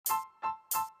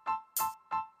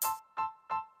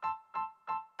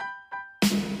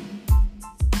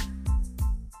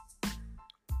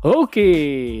Oke,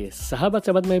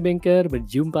 sahabat-sahabat MyBanker,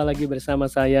 berjumpa lagi bersama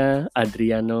saya,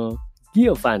 Adriano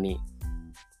Giovanni.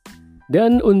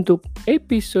 Dan untuk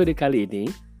episode kali ini,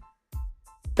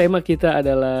 tema kita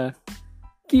adalah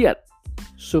Kiat,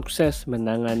 sukses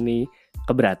menangani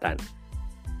keberatan.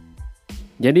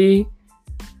 Jadi,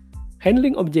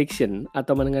 handling objection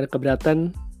atau menangani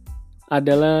keberatan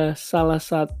adalah salah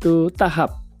satu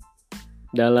tahap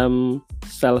dalam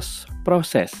sales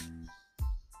process.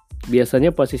 Biasanya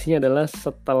posisinya adalah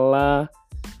setelah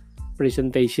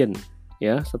presentation,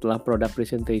 ya, setelah product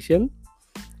presentation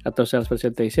atau sales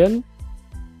presentation,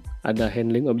 ada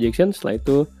handling objection, setelah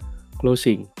itu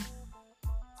closing.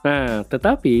 Nah,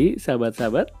 tetapi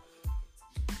sahabat-sahabat,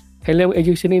 handling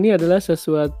objection ini adalah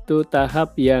sesuatu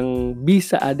tahap yang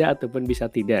bisa ada ataupun bisa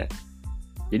tidak.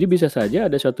 Jadi bisa saja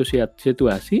ada suatu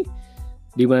situasi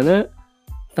di mana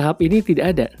tahap ini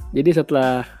tidak ada. Jadi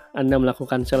setelah Anda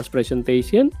melakukan sales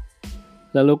presentation,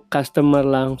 lalu customer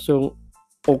langsung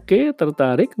oke,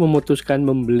 tertarik, memutuskan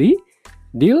membeli,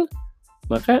 deal,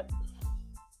 maka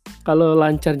kalau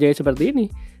lancar jaya seperti ini,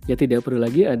 ya tidak perlu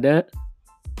lagi ada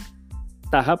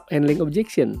tahap handling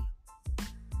objection.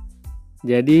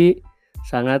 Jadi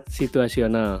sangat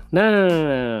situasional.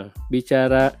 Nah,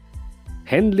 bicara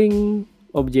handling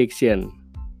objection,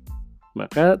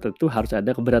 maka tentu harus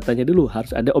ada keberatannya dulu,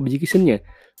 harus ada objectionnya,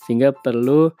 sehingga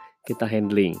perlu kita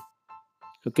handling.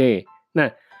 Oke. Nah,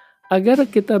 agar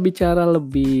kita bicara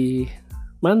lebih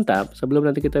mantap, sebelum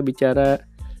nanti kita bicara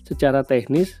secara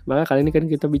teknis, maka kali ini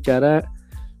kan kita bicara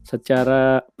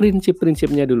secara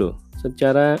prinsip-prinsipnya dulu,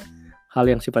 secara hal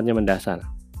yang sifatnya mendasar.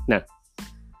 Nah,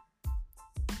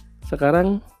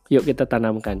 sekarang yuk kita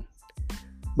tanamkan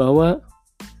bahwa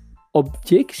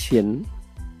objection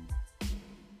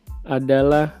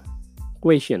adalah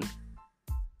question.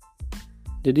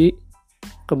 Jadi,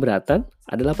 keberatan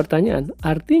adalah pertanyaan.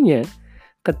 Artinya,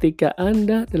 ketika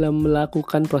Anda dalam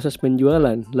melakukan proses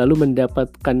penjualan lalu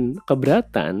mendapatkan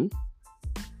keberatan,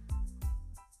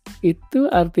 itu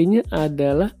artinya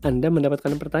adalah Anda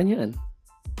mendapatkan pertanyaan.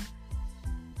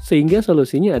 Sehingga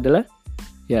solusinya adalah,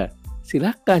 ya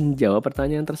silakan jawab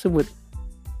pertanyaan tersebut.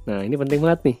 Nah, ini penting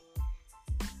banget nih.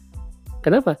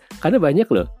 Kenapa? Karena banyak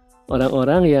loh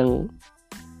orang-orang yang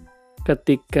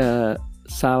ketika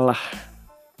salah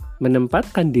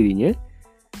menempatkan dirinya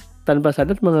tanpa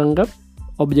sadar menganggap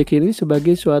objek ini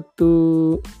sebagai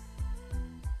suatu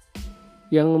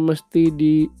yang mesti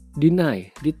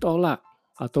di-deny, ditolak,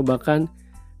 atau bahkan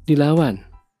dilawan.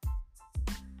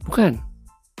 Bukan.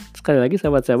 Sekali lagi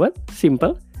sahabat-sahabat,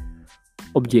 simple.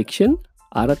 Objection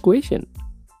are a question.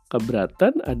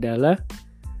 Keberatan adalah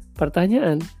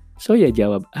pertanyaan. So ya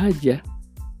jawab aja.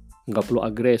 Nggak perlu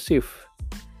agresif.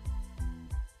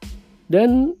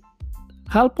 Dan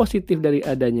hal positif dari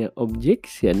adanya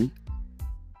objection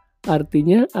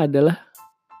artinya adalah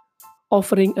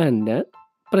offering Anda,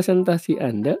 presentasi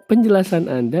Anda, penjelasan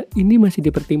Anda ini masih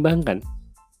dipertimbangkan.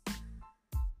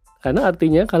 Karena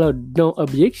artinya kalau no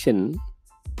objection,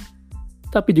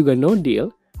 tapi juga no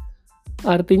deal,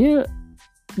 artinya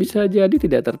bisa jadi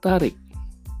tidak tertarik.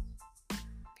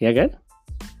 Ya kan?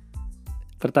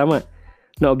 Pertama,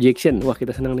 no objection. Wah,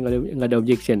 kita senang nggak ada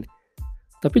objection.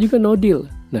 Tapi juga no deal.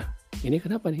 Nah, ini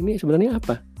kenapa nih? Ini sebenarnya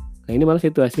apa? Nah, ini malah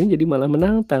situasinya jadi malah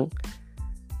menantang.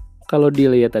 Kalau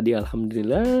deal ya tadi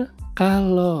alhamdulillah,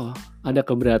 kalau ada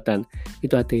keberatan,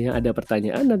 itu artinya ada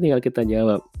pertanyaan dan tinggal kita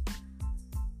jawab.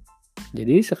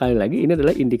 Jadi sekali lagi ini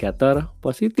adalah indikator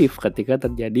positif ketika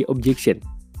terjadi objection.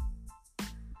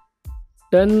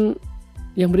 Dan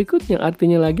yang berikutnya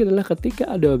artinya lagi adalah ketika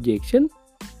ada objection,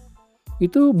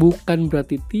 itu bukan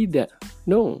berarti tidak.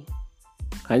 No.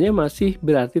 Hanya masih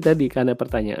berarti tadi karena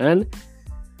pertanyaan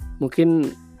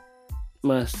mungkin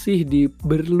masih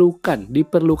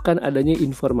diperlukan adanya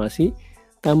informasi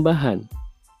tambahan.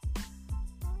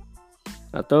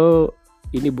 Atau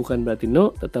ini bukan berarti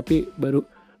no, tetapi baru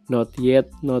not yet,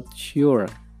 not sure,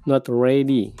 not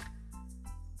ready.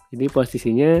 Jadi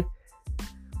posisinya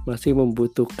masih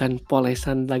membutuhkan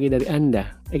polesan lagi dari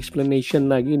Anda, explanation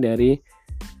lagi dari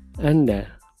Anda.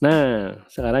 Nah,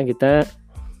 sekarang kita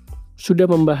sudah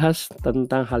membahas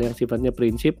tentang hal yang sifatnya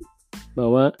prinsip,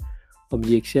 bahwa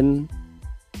objection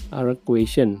are a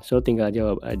question, so tinggal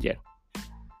jawab aja.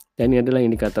 Dan ini adalah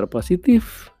indikator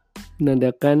positif,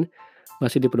 menandakan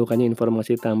masih diperlukannya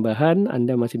informasi tambahan,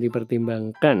 Anda masih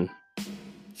dipertimbangkan.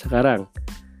 Sekarang,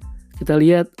 kita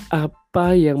lihat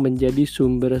apa yang menjadi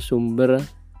sumber-sumber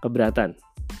keberatan.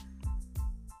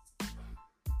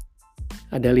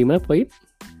 Ada 5 poin.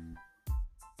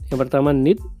 Yang pertama,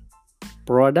 need,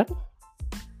 product,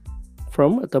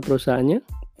 from atau perusahaannya,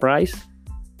 price,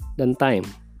 dan time.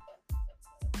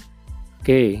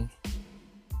 Oke.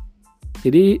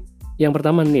 Jadi yang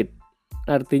pertama need,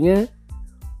 artinya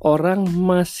orang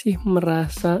masih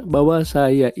merasa bahwa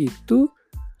saya itu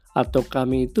atau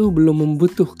kami itu belum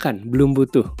membutuhkan, belum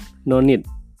butuh, no need.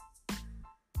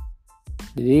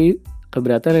 Jadi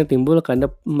keberatan yang timbul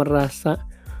karena merasa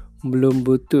belum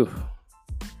butuh.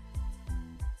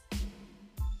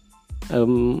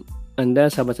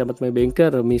 Anda sahabat-sahabat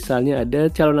Maybanker, misalnya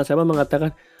ada calon nasabah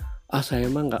mengatakan, saya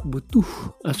mah nggak butuh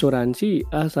asuransi,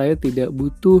 saya tidak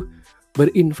butuh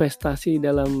berinvestasi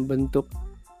dalam bentuk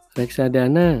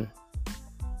reksadana,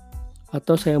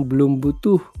 atau saya belum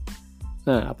butuh.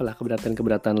 Nah, apalah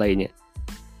keberatan-keberatan lainnya.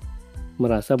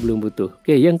 Merasa belum butuh.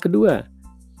 Oke, yang kedua,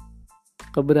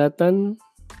 keberatan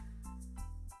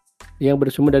yang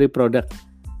bersumber dari produk.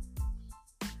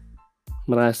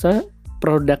 Merasa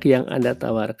produk yang Anda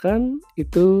tawarkan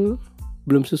itu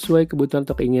belum sesuai kebutuhan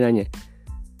atau keinginannya.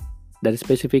 Dari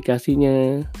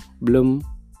spesifikasinya belum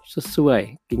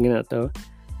sesuai keinginan atau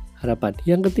harapan.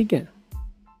 Yang ketiga,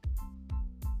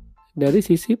 dari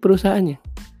sisi perusahaannya.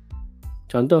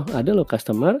 Contoh, ada loh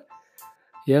customer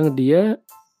yang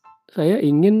saya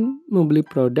ingin membeli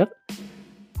produk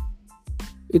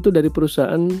itu dari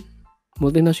perusahaan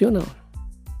multinasional.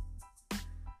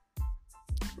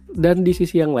 Dan di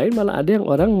sisi yang lain malah ada yang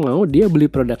orang mau dia beli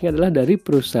produknya adalah dari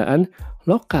perusahaan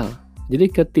lokal.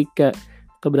 Jadi ketika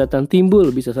keberatan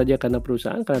timbul bisa saja karena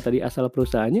perusahaan, karena tadi asal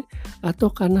perusahaannya, atau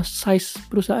karena size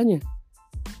perusahaannya.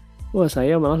 Wah,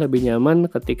 saya malah lebih nyaman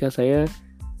ketika saya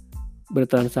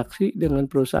bertransaksi dengan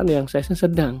perusahaan yang size-nya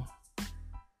sedang.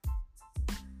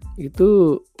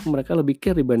 Itu mereka lebih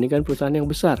care dibandingkan perusahaan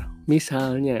yang besar,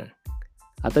 misalnya.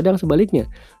 Atau yang sebaliknya,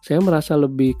 saya merasa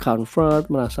lebih comfort,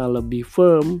 merasa lebih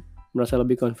firm, merasa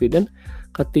lebih confident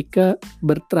ketika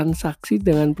bertransaksi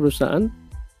dengan perusahaan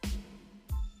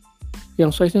yang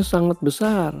size-nya sangat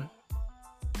besar.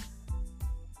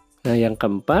 Nah, yang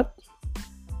keempat,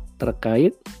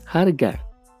 terkait harga.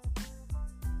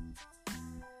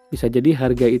 Bisa jadi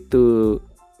harga itu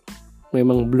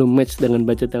memang belum match dengan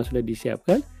budget yang sudah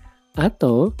disiapkan,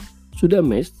 atau sudah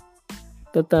match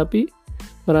tetapi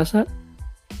merasa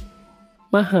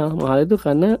mahal. Mahal itu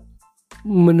karena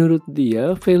menurut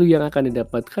dia value yang akan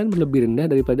didapatkan lebih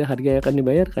rendah daripada harga yang akan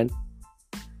dibayarkan.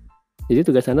 Jadi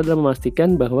tugas Anda adalah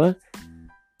memastikan bahwa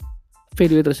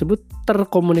value tersebut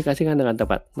terkomunikasikan dengan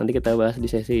tepat. Nanti kita bahas di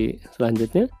sesi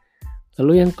selanjutnya.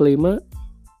 Lalu yang kelima,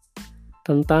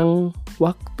 tentang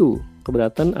waktu.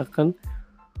 Keberatan akan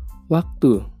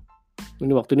waktu.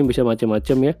 Ini waktu ini bisa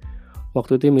macam-macam ya.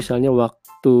 Waktu itu misalnya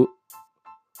waktu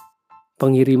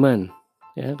pengiriman,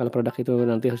 ya, kalau produk itu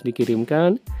nanti harus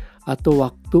dikirimkan, atau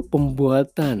waktu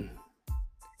pembuatan.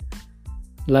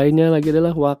 Lainnya lagi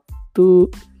adalah waktu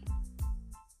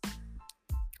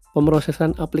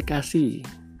pemrosesan aplikasi.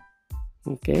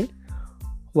 Oke.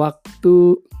 Waktu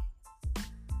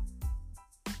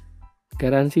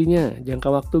garansinya, jangka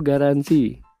waktu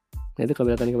garansi. Nah, itu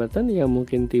keberatan-keberatan yang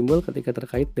mungkin timbul ketika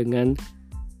terkait dengan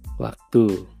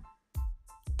waktu.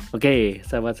 Oke,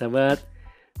 sahabat-sahabat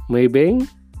Maybank,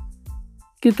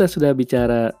 kita sudah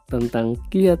bicara tentang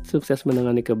kiat sukses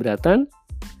menangani keberatan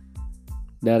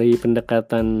dari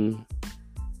pendekatan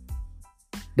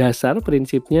dasar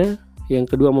prinsipnya.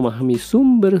 Yang kedua, memahami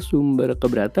sumber-sumber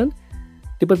keberatan.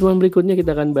 Di pertemuan berikutnya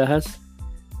kita akan bahas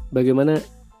bagaimana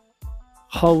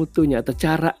how to-nya atau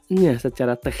caranya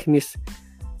secara teknis,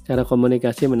 cara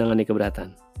komunikasi menangani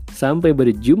keberatan. Sampai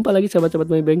berjumpa lagi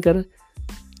sahabat-sahabat Maybanker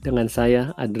dengan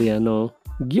saya Adriano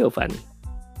Giovanni.